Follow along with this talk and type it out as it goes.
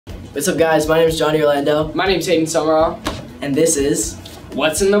What's up, guys? My name is Johnny Orlando. My name's Hayden Summerall. And this is...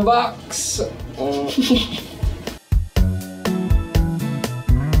 What's in the Box?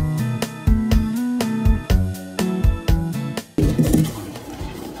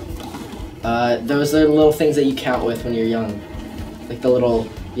 Those are the little things that you count with when you're young. Like the little,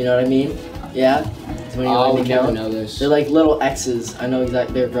 you know what I mean? Yeah? When you I would never know this. They're like little X's. I know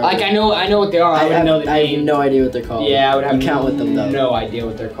exactly. They're like, I know what they are. I wouldn't know the name. I have no idea what they're called. Yeah, I would have you count with them, though. No idea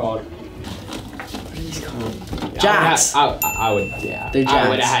what they're called. What are these called? Jacks! I would, yeah. They're jacks. I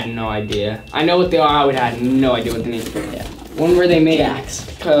would have had no idea. I know what they are. I would have had no idea what the name. Yeah. When were they made? Jacks.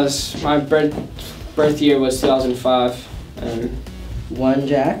 Because my birth year was 2005. And 1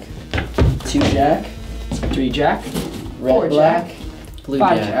 jack, 2 jack, 3 jack, red, 4 black, jack, blue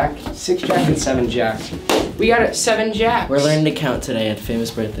 5 jack. jack, 6 jack, and 7 jack. We got it, 7 jacks. We're learning to count today at Famous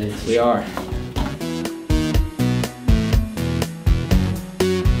Birthdays. We are.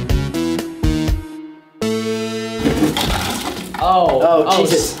 Oh,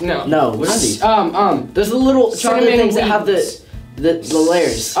 Jesus. No. No, what are these? There's the little chocolate things that have wheats. the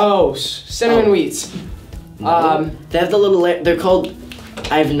layers. Oh, cinnamon wheats. No. They have the little layer. They're called...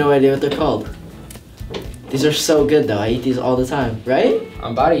 I have no idea what they're called. These are so good, though. I eat these all the time, right?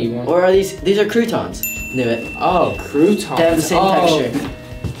 I'm about to eat one. Or are these are croutons. Knew it. Oh, croutons. They have the same texture.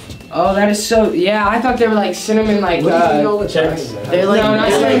 Oh, that is so... Yeah, I thought they were like cinnamon, like... Checks. They're like... No,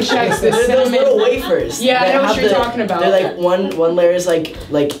 not cinnamon checks. The They're cinnamon... those little wafers. Yeah, I know what you're the, talking about. They're like one layer is like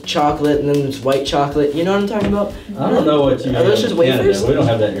chocolate, and then there's white chocolate. You know what I'm talking about? I don't know what you... Are those just wafers? We don't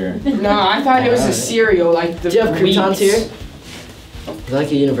have that here. No, I thought it was a cereal, like the... Do you have croutons here? Is that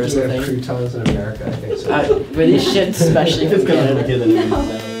like a universal We have thing? croutons in America, I think so. Were these shipped especially from Canada?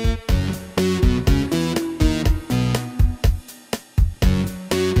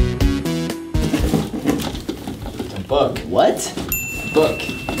 Book. What? Book.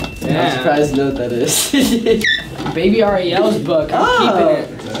 Yeah. I'm surprised to know what that is. Baby Ariel's book. I'm keeping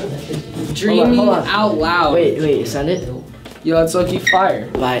it. Dreaming Hold on. out loud. Wait, send it? Yo, let's look fire.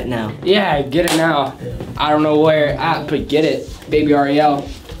 Buy it now. Yeah, get it now. I don't know where at, but get it. Baby Ariel.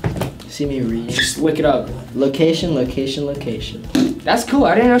 See me read. Just look it up. Location. That's cool.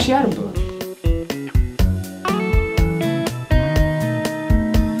 I didn't know she had a book.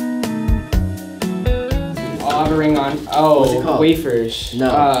 Oh, I have a ring on. Oh, What's it called? wafers.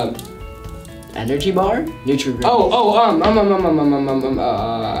 No. Energy bar? Nutri-Grain.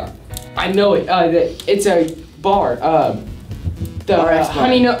 I know it. It's a bar. RX bar.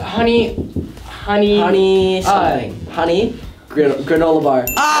 Honey something. Honey granola bar.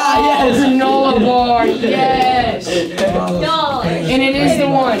 Ah, yes, granola bar. Yes. And it is the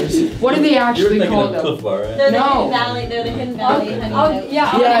ones. What are they actually called? Cliff Bar, right? They're the No. Hidden Valley. They're the Hidden Valley. honey nut. Yeah.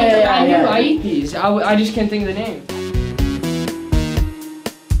 I knew. Yeah. I eat these. I just can't think of the name.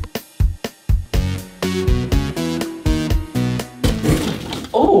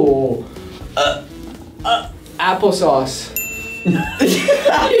 Oh. Applesauce.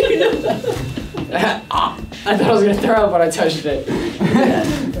 I thought I was gonna throw up when I touched it.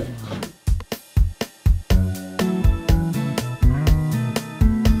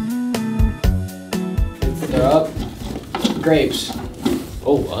 Throw up. Grapes.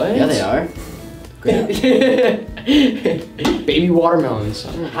 Oh, what? Yeah, they are. Great. Baby watermelons.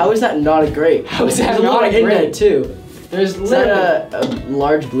 How is that not a grape? How is that There's a not little a in there grape? too. There's Is that a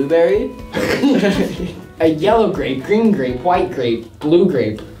large blueberry? a yellow grape, green grape, white grape, blue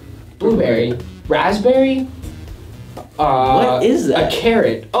grape, blueberry, raspberry. What is that? A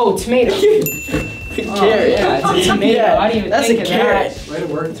carrot. Oh, tomato. Carrot. Yeah, it's a tomato. Yeah, I didn't even that's think a of carrot. that. Way to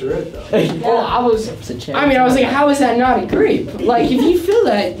work through it, though. Well, I was like, how is that not a grape? Like, if you feel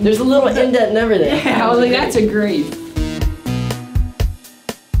that, There's a little indent and everything. yeah, I was like, that's a grape.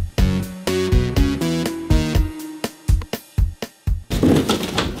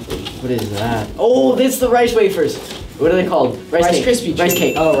 What is that? Oh, it's the rice wafers. What are they called? Rice cake. Krispie Rice treat.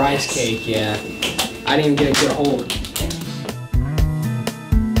 cake. Oh, rice cake, yeah. I didn't even get a good hold.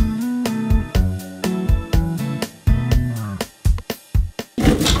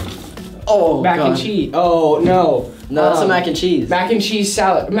 Oh, Mac God. and cheese. Oh, no. No, that's a mac and cheese. Mac and cheese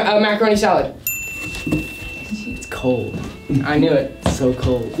salad. Macaroni salad. It's cold. I knew it. It's so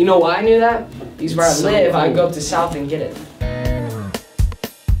cold. You know why I knew that? Because where I So live, I cold. go up to South and get it.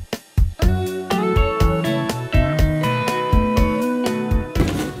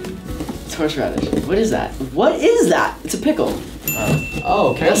 It's horseradish. What is that? What is that? It's a pickle.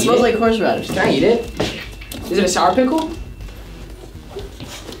 Oh, can I That eat smells it? like horseradish. Can I eat it? Is it a sour pickle?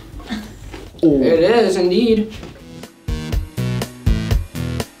 Ooh. It is indeed.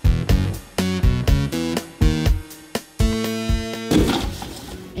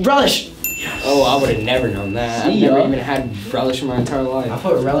 Relish. Oh, I would have never known that. I've See never ya. even had relish in my entire I life.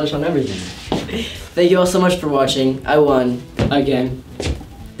 put relish on everything. Thank you all so much for watching. I won. Again.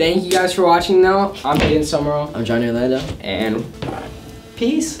 Thank you guys for watching though. I'm Hayden Summerall. I'm Johnny Orlando. And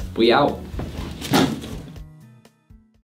Peace. we out.